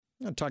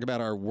I'll talk about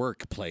our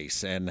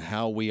workplace and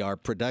how we are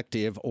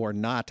productive or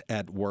not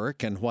at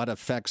work and what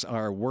affects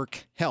our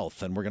work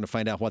health. And we're going to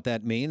find out what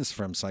that means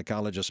from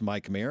psychologist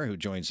Mike Mayer, who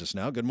joins us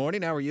now. Good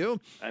morning. How are you?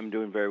 I'm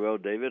doing very well,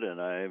 David,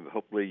 and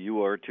hopefully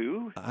you are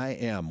too. I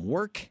am.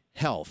 Work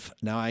health.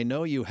 Now, I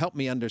know you help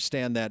me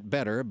understand that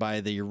better by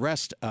the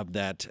rest of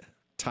that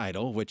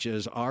title, which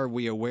is, are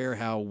we aware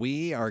how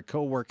we, our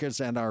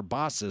coworkers, and our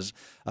bosses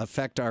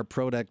affect our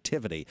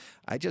productivity?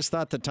 I just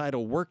thought the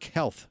title work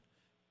health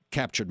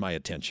captured my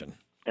attention.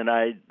 And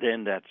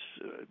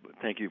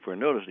thank you for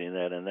noticing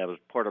that, and that was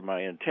part of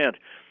my intent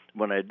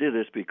when I did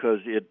this, because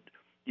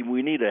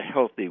we need a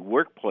healthy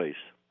workplace,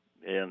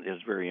 and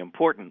it's very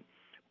important.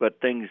 But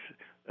things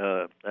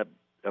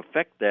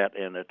affect that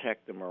and attack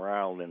the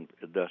morale and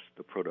thus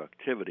the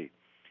productivity.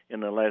 In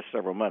the last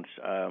several months,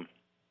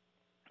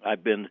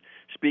 I've been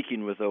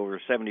speaking with over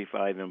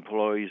 75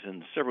 employees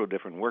in several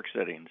different work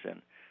settings,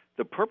 and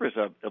the purpose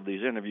of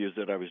these interviews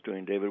that I was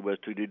doing, David, was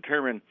to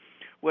determine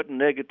what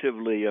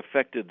negatively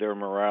affected their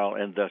morale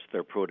and thus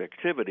their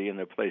productivity in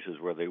the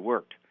places where they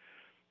worked.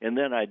 And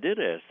then I did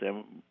ask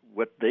them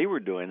what they were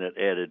doing that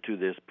added to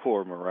this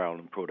poor morale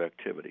and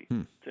productivity,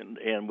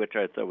 and which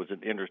I thought was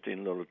an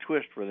interesting little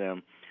twist for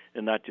them,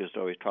 and not just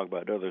always talk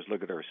about others,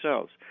 look at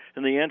ourselves.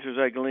 And the answers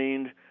I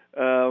gleaned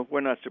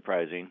were not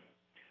surprising,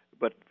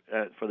 but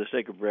for the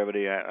sake of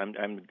brevity,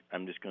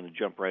 I'm just going to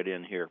jump right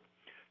in here.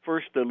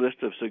 First, the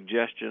list of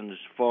suggestions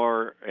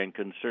for and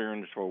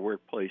concerns for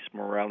workplace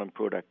morale and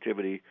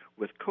productivity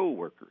with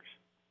coworkers.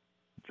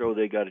 So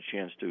they got a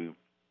chance to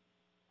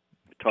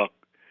talk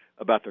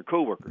about their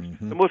coworkers.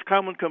 Mm-hmm. The most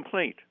common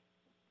complaint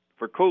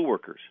for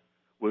coworkers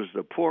was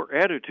the poor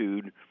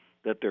attitude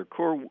that their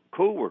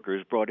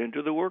coworkers brought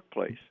into the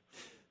workplace.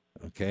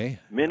 Okay.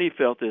 Many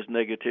felt this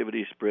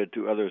negativity spread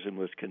to others and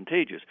was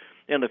contagious.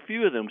 And a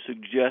few of them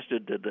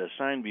suggested that a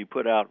sign be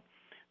put out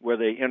where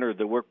they entered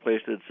the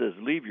workplace that says,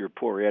 "Leave your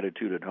poor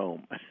attitude at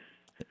home,"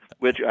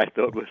 which I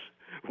thought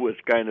was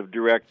kind of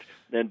direct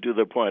and to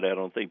the point. I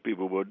don't think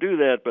people will do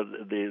that,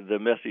 but the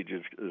message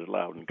is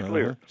loud and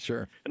clear.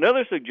 Sure.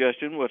 Another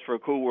suggestion was for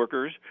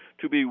coworkers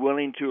to be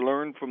willing to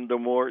learn from the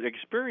more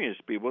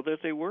experienced people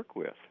that they work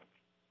with.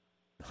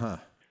 Huh.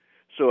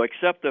 So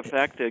accept the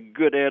fact that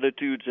good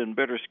attitudes and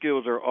better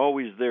skills are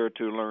always there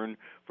to learn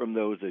from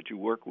those that you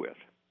work with.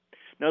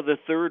 Now, the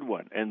third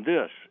one, and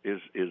this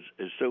is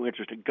so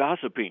interesting,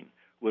 gossiping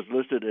was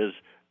listed as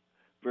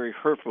very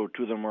hurtful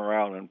to the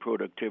morale and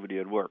productivity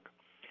at work.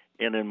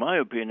 And in my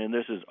opinion,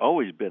 this has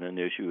always been an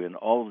issue in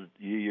all the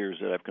years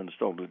that I've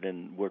consulted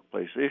in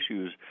workplace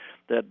issues,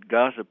 that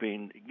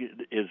gossiping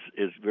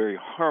is very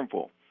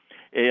harmful.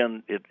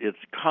 And it's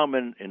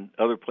common in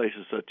other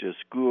places such as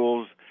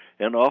schools,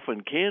 and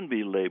often can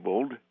be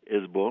labeled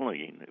as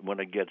bullying when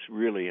it gets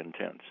really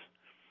intense.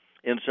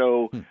 And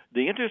so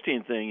the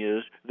interesting thing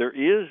is there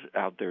is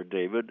out there,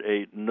 David,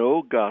 a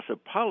no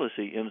gossip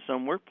policy in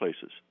some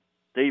workplaces.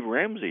 Dave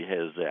Ramsey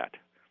has that,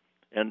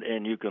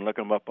 and you can look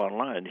him up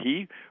online.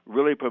 He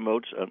really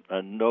promotes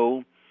a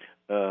no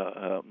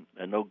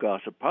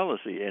gossip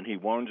policy, and he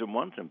warns them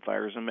once and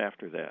fires them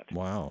after that.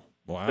 Wow.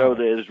 So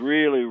that is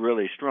really,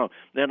 really strong.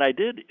 Then I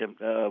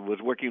was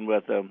working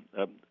with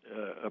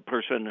a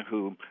person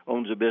who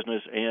owns a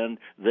business, and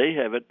they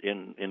have it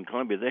in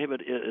Columbia. They have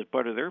it as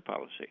part of their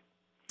policy.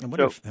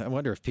 I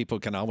wonder if people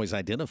can always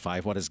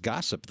identify what is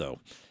gossip, though.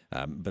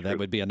 But that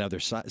would be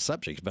another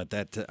subject. But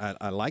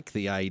I like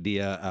the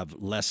idea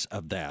of less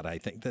of that. I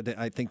think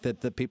that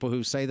the people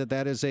who say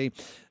that is a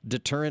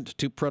deterrent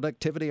to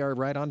productivity are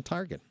right on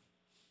target.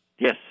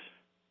 Yes,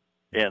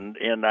 and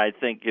I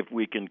think if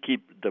we can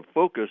keep the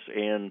focus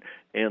and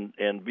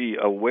be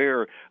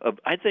aware of,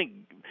 I think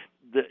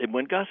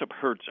when gossip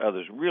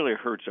really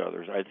hurts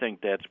others, I think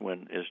that's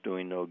when it's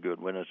doing no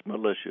good, when it's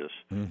malicious.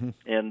 Mm-hmm.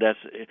 And that's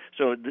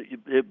so.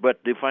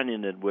 But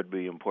defining it would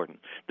be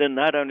important. Then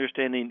not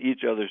understanding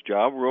each other's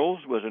job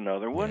roles was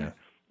another one,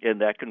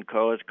 and that can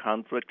cause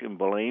conflict and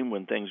blame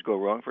when things go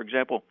wrong. For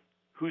example,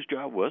 whose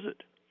job was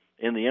it?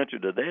 And the answer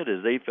to that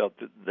is they felt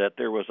that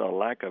there was a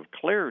lack of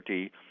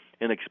clarity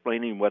in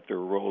explaining what their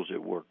roles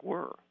at work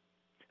were.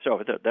 So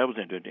I thought that was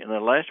interesting. And the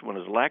last one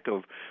is lack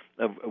of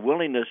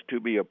willingness to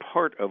be a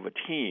part of a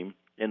team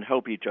and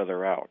help each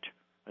other out.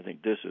 I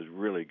think this is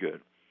really good.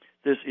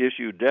 This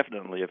issue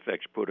definitely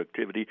affects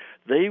productivity.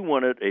 They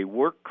wanted a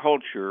work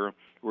culture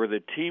where the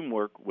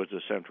teamwork was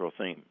a central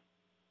theme.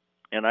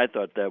 And I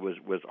thought that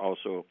was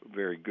also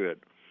very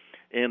good.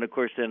 And, of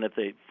course, then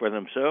for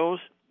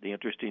themselves, the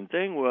interesting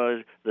thing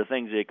was the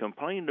things they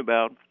complained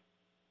about,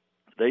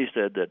 they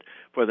said that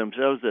for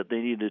themselves that they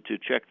needed to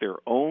check their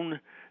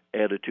own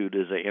attitude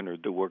as they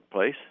entered the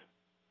workplace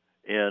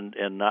and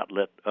not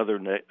let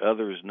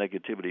others'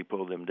 negativity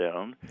pull them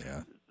down.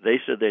 Yeah.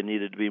 They said they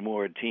needed to be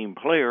more a team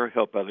player,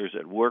 help others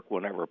at work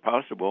whenever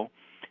possible,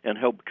 and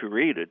help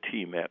create a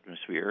team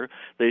atmosphere.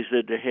 They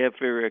said to have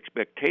fair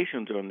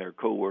expectations on their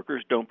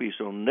coworkers, don't be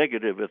so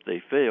negative if they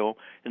fail,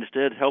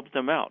 instead help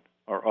them out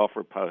or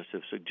offer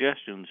positive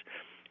suggestions.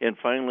 And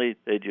finally,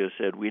 they just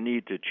said we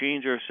need to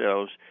change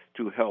ourselves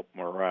to help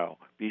morale,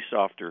 be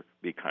softer,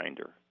 be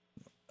kinder.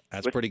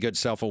 That's pretty good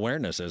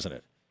self-awareness, isn't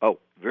it? Oh,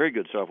 very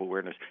good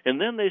self-awareness.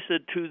 And then they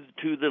said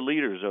to the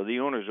leaders or the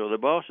owners or the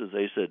bosses,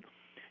 they said,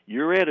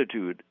 your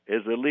attitude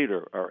as a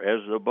leader or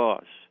as the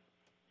boss,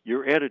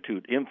 your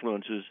attitude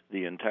influences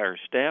the entire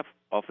staff,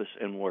 office,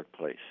 and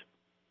workplace.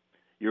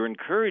 Your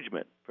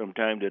encouragement from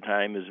time to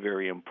time is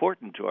very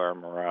important to our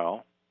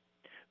morale.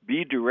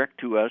 Be direct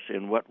to us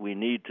in what we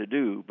need to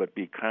do, but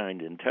be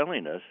kind in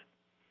telling us.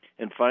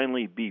 And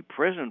finally, be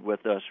present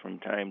with us from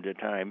time to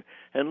time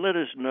and let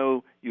us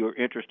know you're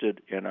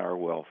interested in our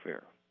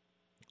welfare.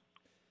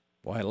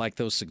 Boy, I like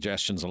those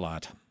suggestions a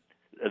lot.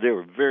 They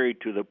were very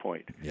to the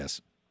point.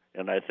 Yes.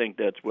 And I think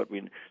that's what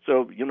we...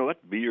 So, you know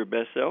what? Be your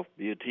best self,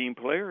 be a team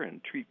player,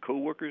 and treat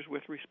coworkers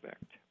with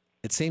respect.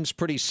 It seems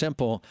pretty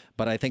simple,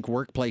 but I think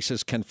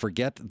workplaces can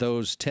forget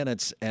those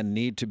tenets and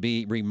need to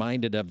be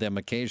reminded of them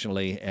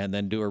occasionally and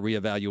then do a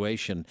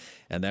reevaluation.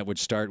 And that would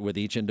start with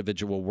each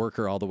individual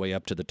worker all the way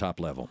up to the top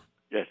level.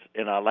 Yes,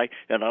 and I like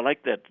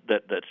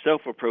that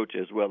self approach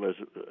as well as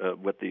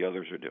what the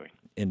others are doing.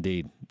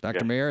 Indeed.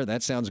 Dr. Mayer,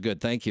 that sounds good.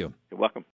 Thank you.